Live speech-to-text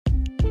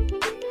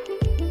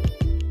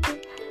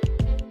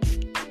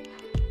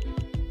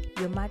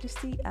Your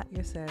Majesty at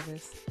your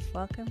service.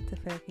 Welcome to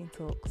Fair Queen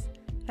Talks.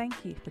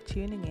 Thank you for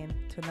tuning in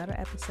to another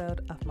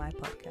episode of my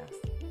podcast.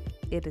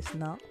 It is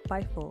not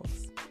by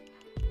force.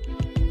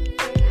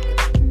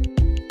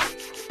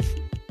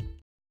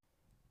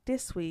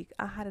 This week,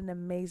 I had an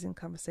amazing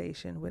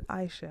conversation with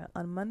Aisha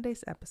on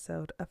Monday's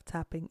episode of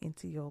Tapping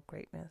Into Your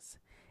Greatness.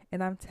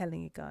 And I'm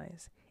telling you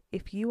guys,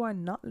 if you are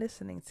not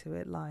listening to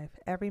it live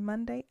every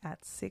Monday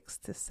at 6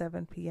 to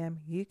 7 p.m.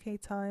 UK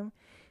time,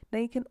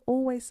 then you can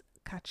always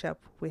catch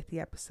up with the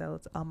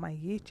episodes on my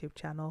YouTube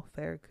channel,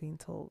 Fair Queen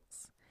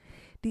Talks.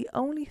 The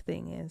only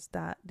thing is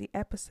that the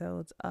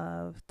episodes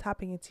of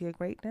Tapping Into Your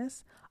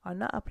Greatness are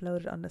not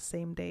uploaded on the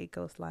same day it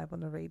goes live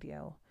on the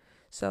radio.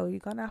 So you're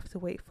going to have to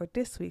wait for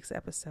this week's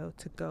episode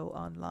to go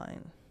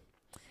online.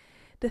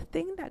 The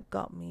thing that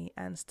got me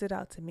and stood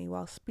out to me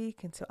while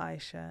speaking to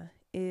Aisha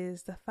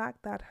is the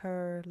fact that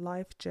her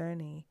life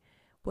journey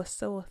was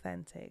so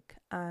authentic,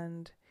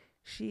 and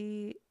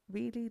she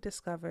really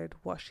discovered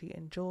what she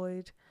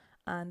enjoyed,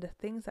 and the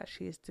things that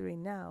she is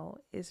doing now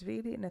is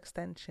really an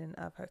extension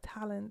of her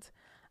talent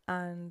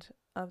and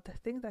of the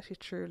things that she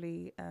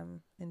truly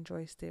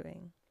enjoys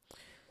doing.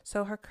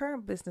 So her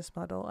current business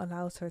model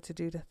allows her to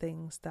do the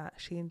things that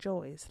she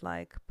enjoys,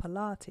 like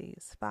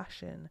Pilates,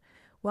 fashion,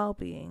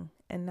 well-being,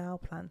 and now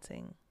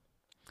planting.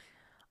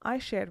 I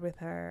shared with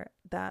her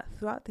that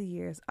throughout the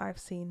years, I've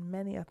seen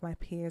many of my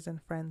peers and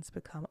friends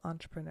become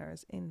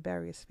entrepreneurs in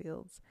various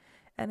fields,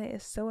 and it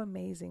is so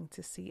amazing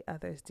to see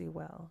others do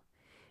well.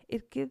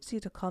 It gives you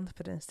the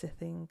confidence to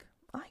think,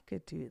 I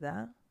could do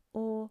that,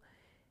 or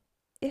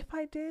if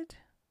I did,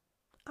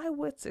 I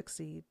would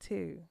succeed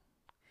too.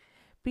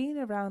 Being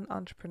around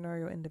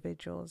entrepreneurial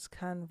individuals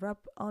can rub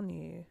on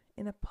you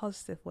in a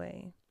positive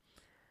way.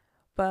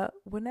 But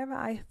whenever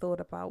I thought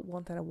about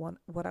what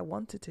I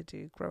wanted to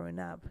do growing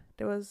up,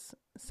 there was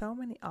so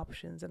many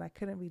options and I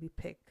couldn't really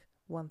pick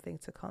one thing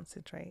to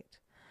concentrate.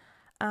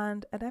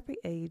 And at every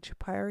age,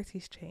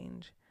 priorities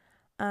change,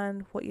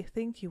 and what you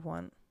think you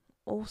want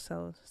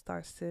also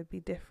starts to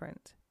be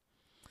different.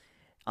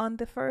 On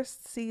the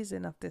first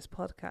season of this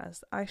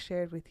podcast, I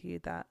shared with you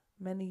that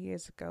many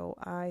years ago,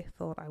 I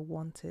thought I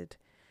wanted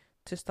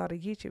to start a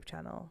YouTube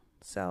channel.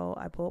 So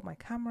I bought my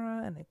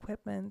camera and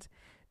equipment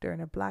during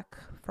a Black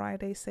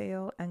Friday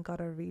sale and got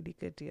a really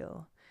good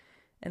deal.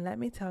 And let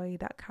me tell you,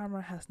 that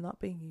camera has not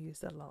been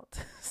used a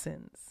lot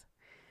since.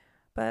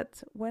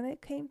 But when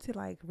it came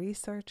to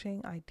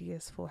researching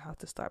ideas for how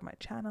to start my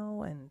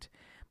channel and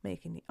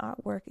making the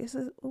artwork, it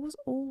was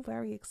all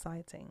very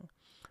exciting.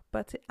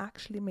 But to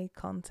actually make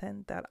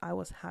content that I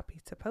was happy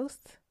to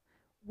post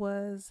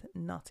was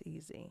not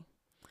easy.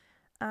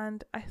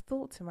 And I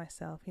thought to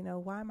myself,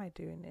 why am I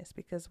doing this?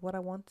 Because what I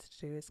wanted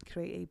to do is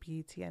create a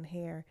beauty and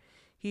hair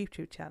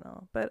YouTube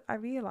channel. But I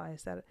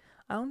realized that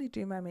I only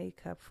do my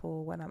makeup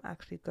for when I'm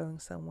actually going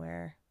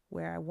somewhere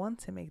where I want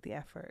to make the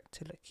effort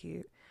to look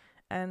cute.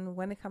 And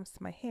when it comes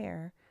to my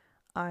hair,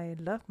 I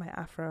love my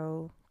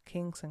afro,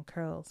 kinks and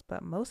curls,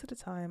 but most of the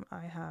time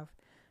I have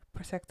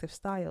protective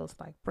styles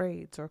like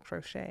braids or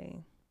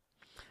crochet.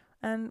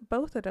 And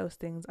both of those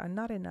things are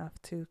not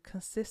enough to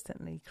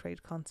consistently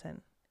create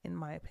content, in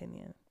my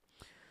opinion.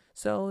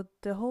 So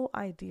the whole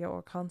idea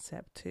or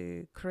concept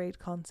to create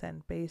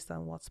content based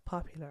on what's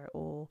popular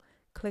or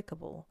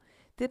clickable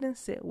didn't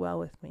sit well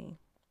with me.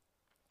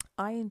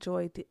 I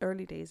enjoyed the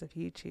early days of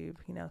YouTube,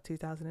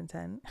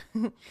 2010,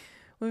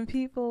 when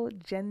people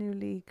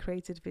genuinely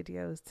created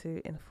videos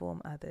to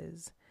inform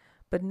others.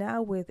 But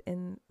now with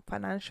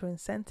financial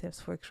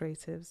incentives for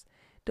creatives,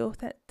 the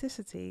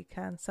authenticity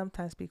can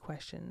sometimes be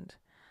questioned.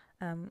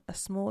 A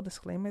small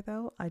disclaimer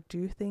though, I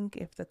do think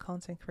if the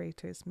content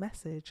creator's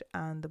message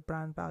and the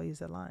brand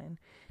values align,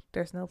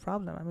 there's no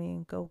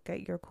problem. Go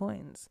get your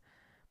coins.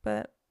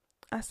 But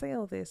I say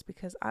all this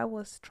because I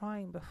was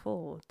trying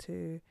before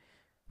to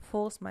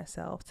force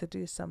myself to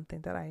do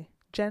something that I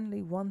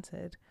genuinely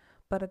wanted,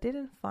 but I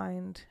didn't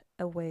find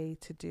a way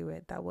to do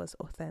it that was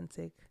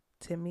authentic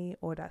to me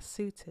or that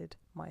suited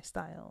my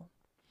style.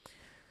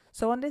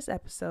 So on this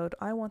episode,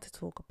 I want to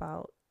talk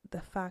about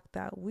the fact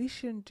that we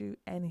shouldn't do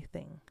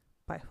anything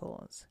by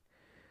force,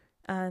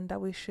 and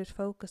that we should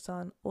focus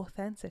on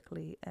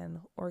authentically and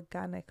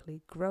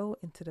organically grow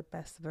into the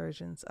best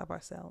versions of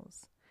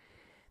ourselves.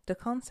 The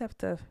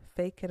concept of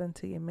fake it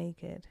until you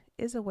make it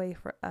is a way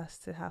for us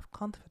to have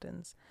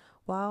confidence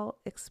while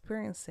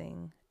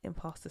experiencing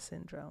imposter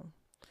syndrome.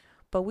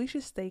 But we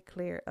should stay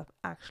clear of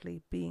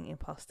actually being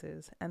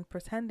imposters and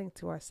pretending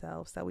to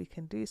ourselves that we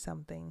can do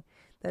something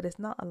that is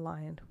not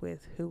aligned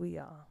with who we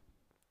are.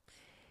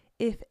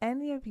 If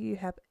any of you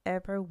have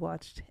ever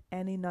watched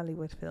any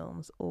Nollywood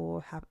films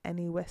or have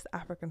any West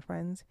African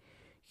friends,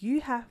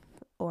 you have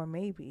or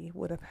maybe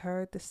would have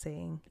heard the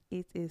saying,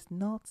 it is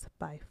not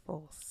by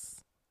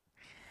force.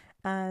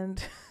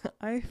 And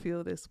I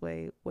feel this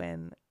way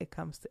when it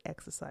comes to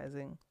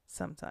exercising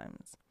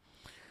sometimes.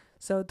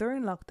 So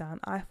during lockdown,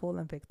 I've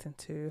fallen victim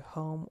to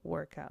home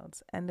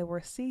workouts, and there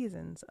were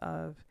seasons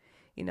of,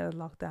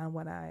 lockdown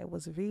when I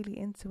was really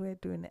into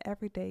it, doing it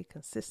every day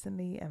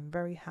consistently and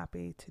very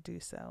happy to do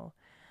so.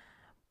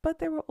 But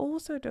there were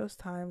also those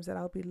times that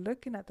I'll be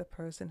looking at the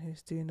person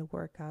who's doing the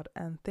workout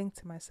and think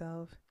to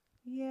myself,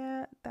 we're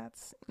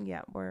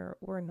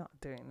not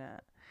doing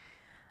that.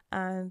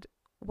 And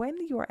when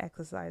you are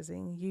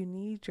exercising, you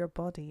need your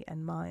body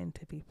and mind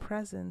to be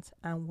present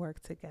and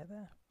work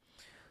together.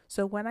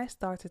 So when I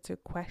started to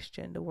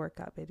question the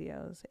workout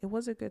videos, it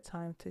was a good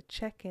time to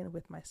check in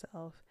with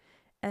myself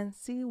and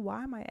see,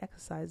 why am I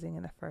exercising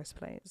in the first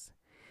place?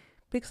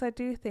 Because I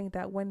do think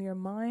that when your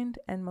mind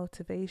and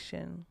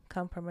motivation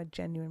come from a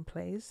genuine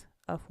place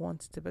of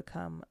wanting to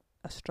become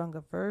a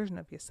stronger version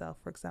of yourself,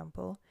 for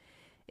example,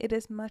 it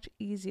is much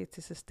easier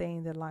to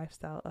sustain the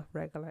lifestyle of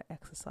regular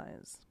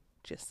exercise.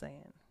 Just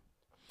saying.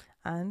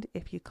 And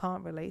if you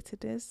can't relate to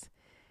this,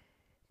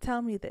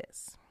 tell me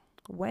this.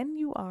 When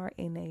you are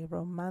in a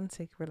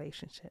romantic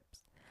relationship,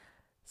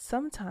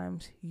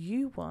 sometimes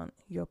you want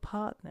your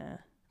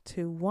partner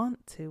to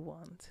want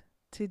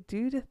to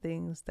do the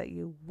things that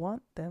you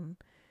want them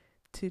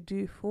to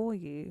do for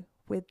you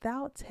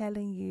without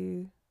telling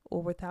you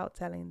or without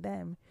telling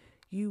them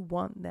you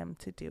want them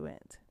to do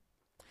it.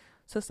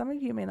 So some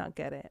of you may not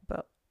get it,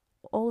 but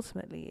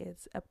ultimately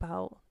it's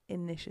about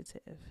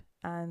initiative,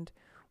 and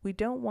we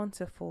don't want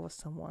to force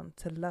someone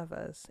to love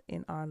us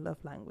in our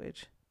love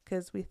language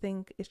because we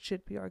think it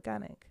should be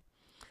organic.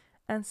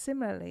 And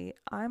similarly,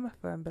 I'm a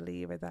firm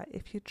believer that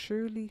if you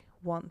truly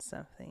want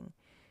something,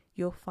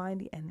 you'll find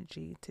the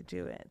energy to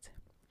do it.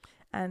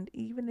 And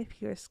even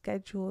if you're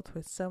scheduled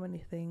with so many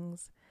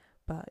things,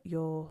 but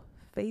your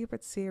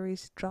favorite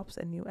series drops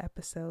a new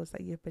episode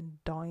that you've been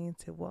dying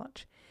to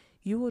watch,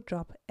 you will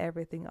drop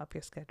everything off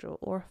your schedule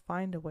or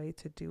find a way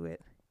to do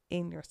it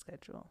in your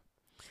schedule.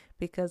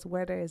 Because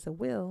where there is a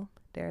will,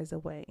 there is a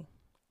way.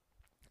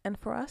 And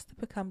for us to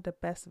become the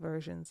best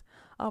versions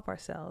of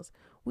ourselves,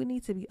 we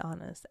need to be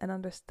honest and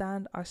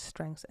understand our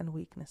strengths and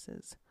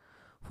weaknesses.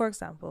 For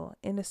example,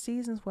 in the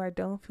seasons where I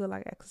don't feel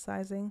like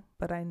exercising,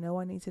 but I know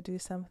I need to do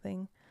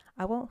something,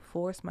 I won't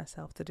force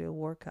myself to do a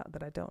workout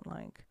that I don't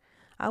like.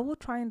 I will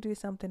try and do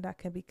something that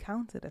can be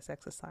counted as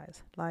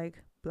exercise,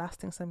 like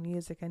blasting some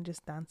music and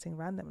just dancing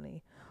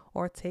randomly,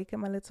 or taking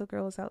my little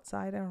girls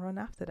outside and run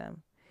after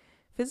them.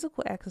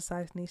 Physical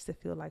exercise needs to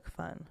feel like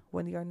fun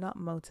when you're not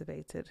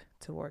motivated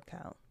to work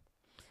out.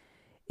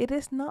 It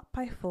is not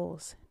by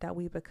force that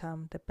we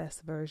become the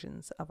best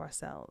versions of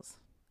ourselves.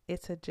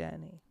 It's a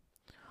journey.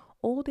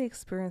 All the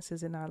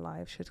experiences in our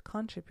lives should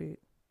contribute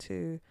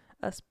to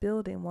us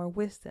building more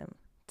wisdom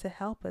to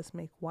help us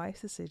make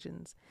wise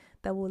decisions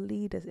that will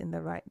lead us in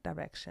the right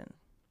direction.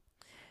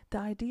 The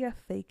idea of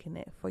faking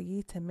it for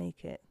you to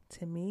make it,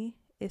 to me,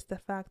 is the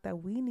fact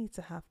that we need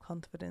to have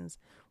confidence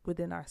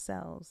within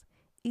ourselves,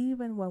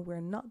 even when we're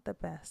not the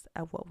best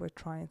at what we're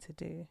trying to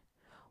do,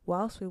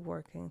 whilst we're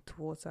working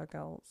towards our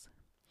goals.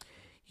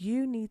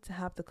 You need to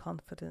have the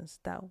confidence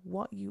that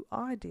what you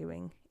are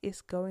doing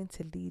is going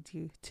to lead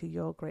you to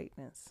your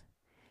greatness.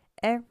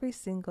 Every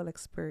single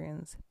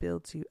experience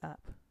builds you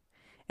up.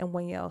 And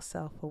when you're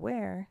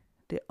self-aware,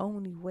 the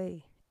only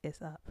way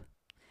is up.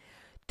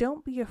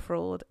 Don't be a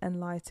fraud and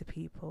lie to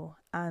people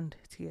and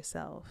to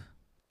yourself.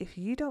 If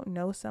you don't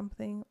know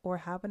something or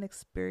haven't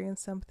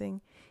experienced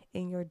something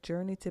in your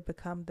journey to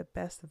become the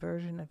best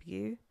version of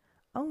you,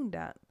 own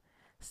that.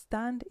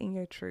 Stand in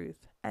your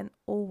truth and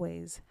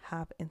always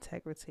have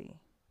integrity.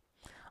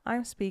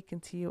 I'm speaking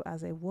to you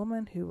as a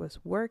woman who was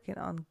working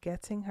on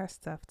getting her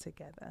stuff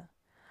together.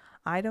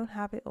 I don't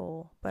have it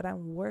all, but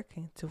I'm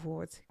working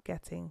towards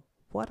getting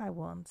what I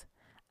want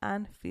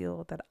and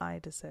feel that I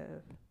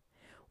deserve.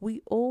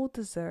 We all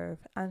deserve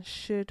and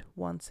should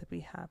want to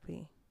be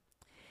happy.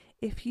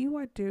 If you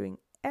are doing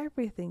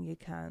everything you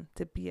can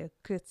to be a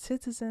good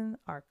citizen,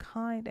 are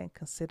kind and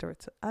considerate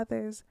to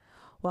others,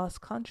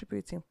 whilst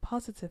contributing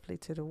positively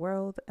to the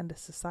world and the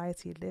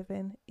society you live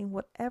in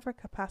whatever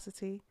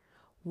capacity,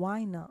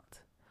 why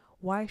not?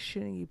 Why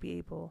shouldn't you be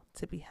able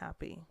to be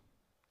happy?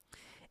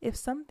 If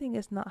something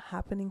is not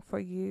happening for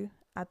you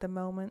at the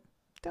moment,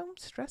 don't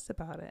stress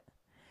about it.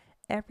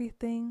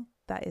 Everything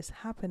that is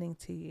happening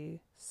to you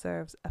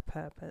serves a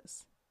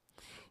purpose.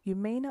 You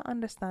may not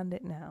understand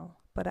it now,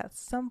 but at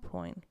some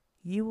point,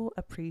 you will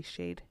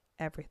appreciate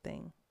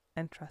everything.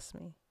 And trust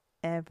me,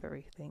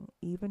 everything,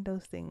 even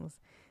those things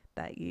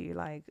that you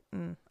like,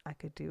 I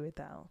could do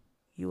without,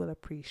 you will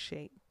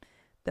appreciate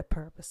the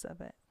purpose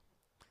of it.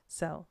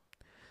 So,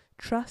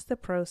 trust the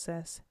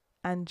process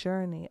and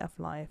journey of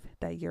life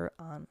that you're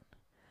on.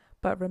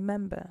 But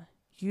remember,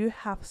 you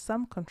have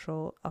some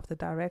control of the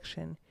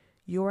direction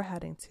you're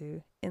heading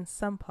to in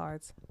some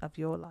parts of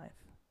your life.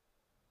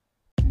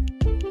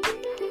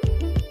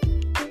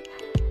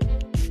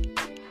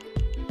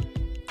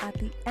 At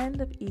the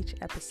end of each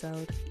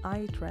episode, I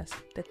address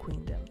the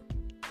queendom.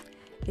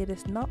 It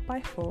is not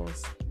by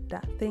force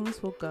that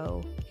things will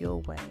go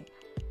your way.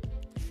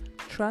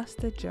 Trust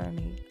the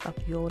journey of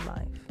your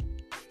life.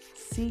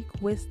 Seek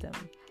wisdom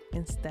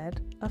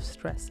instead of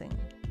stressing.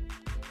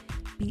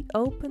 Be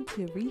open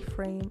to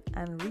reframe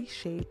and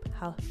reshape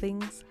how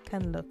things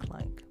can look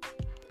like.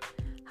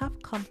 Have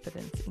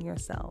confidence in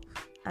yourself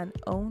and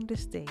own the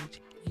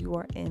stage you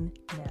are in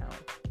now.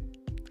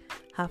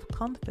 Have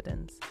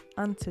confidence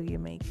until you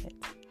make it.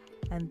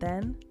 And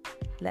then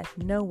let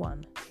no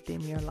one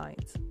dim your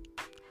light.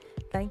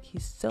 Thank you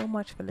so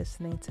much for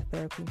listening to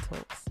Therapy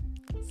Talks.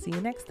 See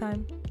you next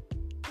time.